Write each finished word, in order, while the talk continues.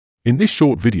In this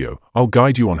short video, I'll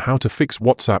guide you on how to fix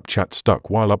WhatsApp chat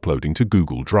stuck while uploading to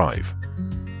Google Drive.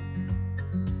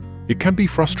 It can be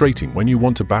frustrating when you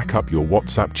want to back up your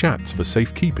WhatsApp chats for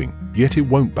safekeeping, yet it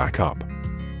won't back up.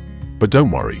 But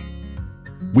don't worry.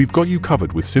 We've got you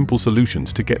covered with simple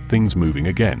solutions to get things moving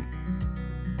again.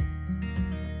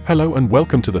 Hello and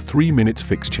welcome to the 3 Minutes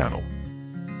Fix channel.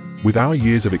 With our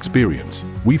years of experience,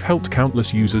 we've helped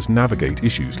countless users navigate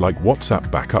issues like WhatsApp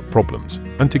backup problems,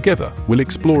 and together we'll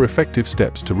explore effective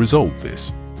steps to resolve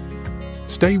this.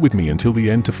 Stay with me until the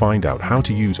end to find out how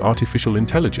to use artificial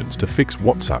intelligence to fix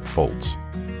WhatsApp faults.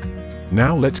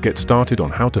 Now let's get started on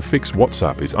how to fix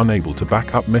WhatsApp is unable to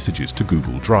back up messages to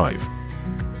Google Drive.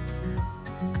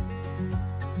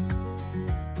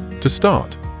 To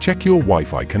start, check your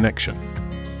Wi-Fi connection.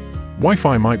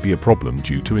 Wi-Fi might be a problem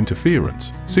due to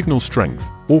interference, signal strength,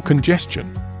 or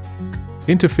congestion.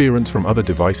 Interference from other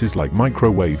devices like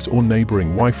microwaves or neighboring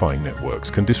Wi-Fi networks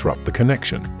can disrupt the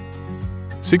connection.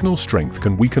 Signal strength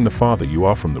can weaken the farther you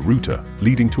are from the router,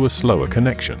 leading to a slower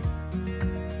connection.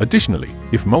 Additionally,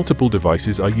 if multiple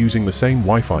devices are using the same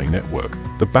Wi-Fi network,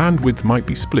 the bandwidth might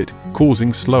be split,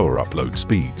 causing slower upload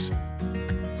speeds.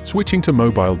 Switching to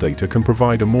mobile data can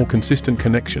provide a more consistent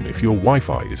connection if your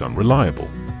Wi-Fi is unreliable.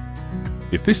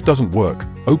 If this doesn't work,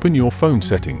 open your phone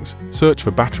settings, search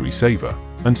for battery saver,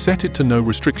 and set it to no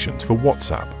restrictions for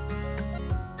WhatsApp.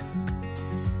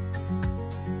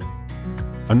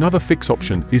 Another fix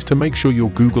option is to make sure your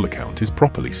Google account is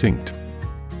properly synced.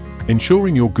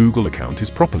 Ensuring your Google account is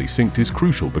properly synced is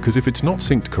crucial because if it's not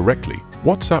synced correctly,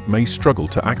 WhatsApp may struggle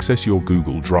to access your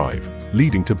Google Drive,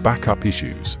 leading to backup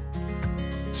issues.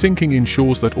 Syncing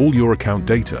ensures that all your account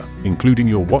data, including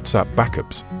your WhatsApp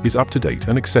backups, is up to date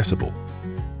and accessible.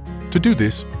 To do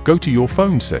this, go to your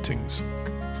phone settings.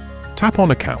 Tap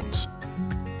on Accounts.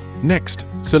 Next,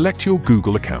 select your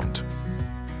Google account.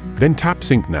 Then tap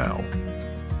Sync Now.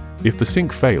 If the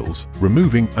sync fails,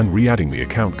 removing and re-adding the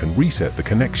account can reset the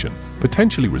connection,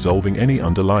 potentially resolving any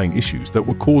underlying issues that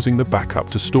were causing the backup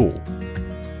to stall.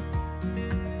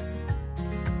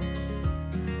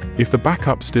 If the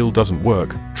backup still doesn't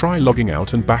work, try logging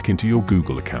out and back into your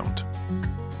Google account.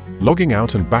 Logging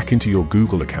out and back into your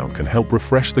Google account can help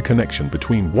refresh the connection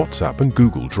between WhatsApp and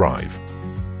Google Drive.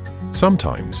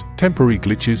 Sometimes, temporary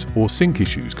glitches or sync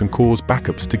issues can cause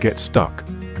backups to get stuck.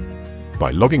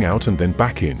 By logging out and then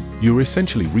back in, you're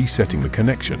essentially resetting the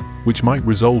connection, which might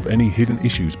resolve any hidden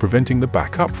issues preventing the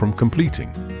backup from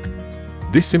completing.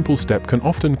 This simple step can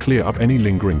often clear up any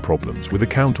lingering problems with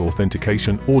account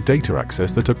authentication or data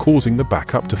access that are causing the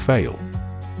backup to fail.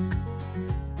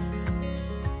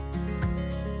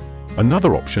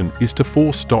 Another option is to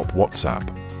force stop WhatsApp.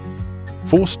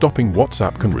 Force stopping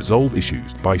WhatsApp can resolve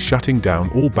issues by shutting down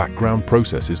all background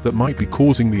processes that might be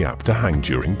causing the app to hang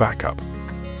during backup.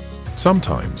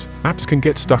 Sometimes, apps can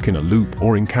get stuck in a loop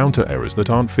or encounter errors that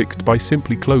aren't fixed by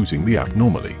simply closing the app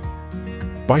normally.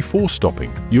 By force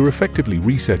stopping, you're effectively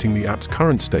resetting the app's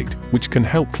current state, which can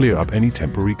help clear up any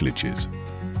temporary glitches.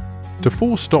 To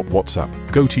force stop WhatsApp,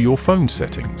 go to your phone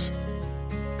settings.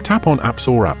 Tap on Apps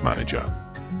or App Manager.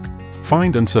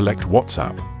 Find and select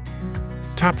WhatsApp.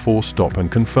 Tap Force Stop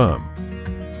and confirm.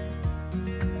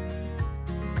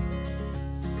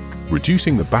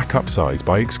 Reducing the backup size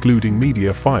by excluding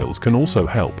media files can also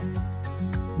help.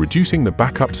 Reducing the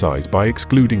backup size by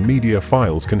excluding media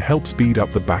files can help speed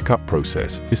up the backup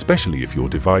process, especially if your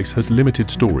device has limited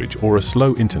storage or a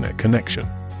slow internet connection.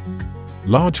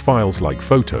 Large files like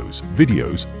photos,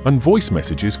 videos, and voice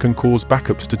messages can cause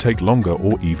backups to take longer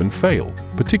or even fail,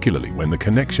 particularly when the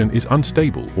connection is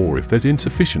unstable or if there's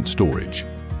insufficient storage.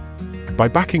 By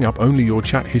backing up only your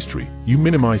chat history, you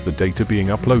minimize the data being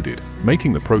uploaded,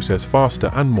 making the process faster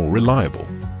and more reliable.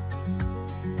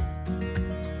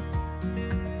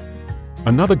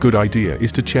 Another good idea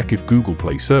is to check if Google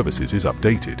Play Services is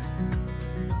updated.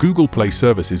 Google Play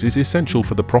Services is essential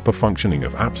for the proper functioning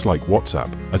of apps like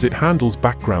WhatsApp, as it handles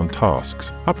background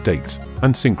tasks, updates,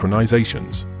 and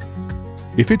synchronizations.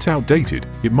 If it's outdated,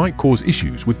 it might cause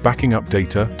issues with backing up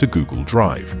data to Google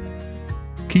Drive.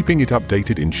 Keeping it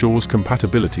updated ensures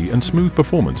compatibility and smooth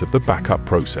performance of the backup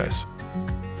process.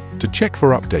 To check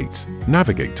for updates,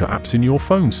 navigate to Apps in your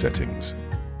phone settings.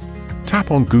 Tap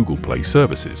on Google Play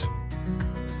Services.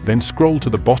 Then scroll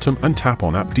to the bottom and tap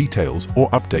on App Details or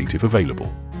Update if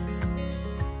available.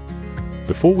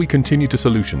 Before we continue to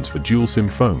solutions for dual SIM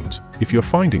phones, if you're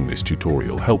finding this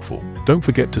tutorial helpful, don't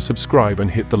forget to subscribe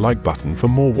and hit the like button for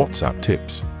more WhatsApp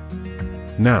tips.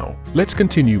 Now, let's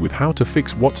continue with how to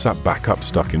fix WhatsApp backup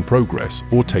stuck in progress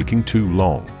or taking too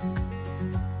long.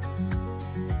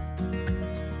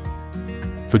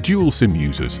 For dual SIM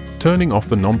users, turning off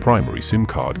the non-primary SIM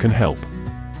card can help.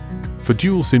 For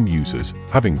dual SIM users,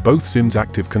 having both SIMs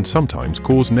active can sometimes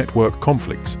cause network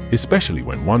conflicts, especially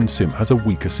when one SIM has a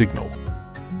weaker signal.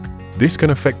 This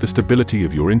can affect the stability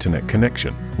of your internet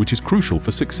connection, which is crucial for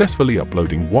successfully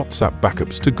uploading WhatsApp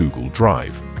backups to Google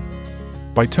Drive.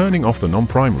 By turning off the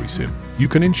non-primary SIM, you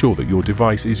can ensure that your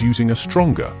device is using a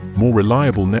stronger, more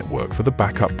reliable network for the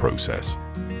backup process.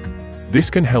 This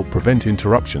can help prevent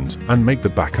interruptions and make the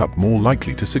backup more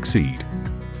likely to succeed.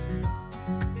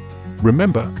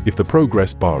 Remember, if the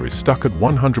progress bar is stuck at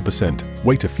 100%,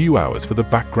 wait a few hours for the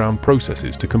background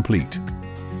processes to complete.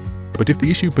 But if the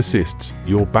issue persists,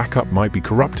 your backup might be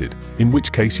corrupted, in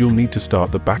which case you'll need to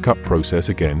start the backup process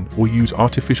again or use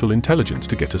artificial intelligence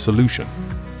to get a solution.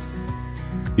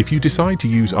 If you decide to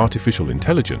use artificial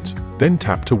intelligence, then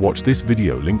tap to watch this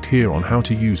video linked here on how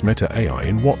to use Meta AI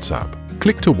in WhatsApp.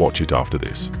 Click to watch it after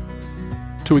this.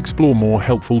 To explore more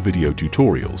helpful video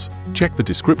tutorials, check the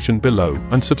description below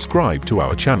and subscribe to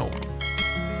our channel.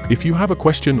 If you have a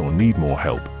question or need more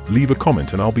help, leave a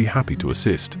comment and I'll be happy to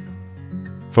assist.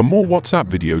 For more WhatsApp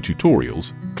video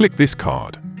tutorials, click this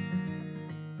card.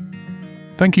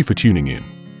 Thank you for tuning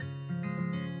in.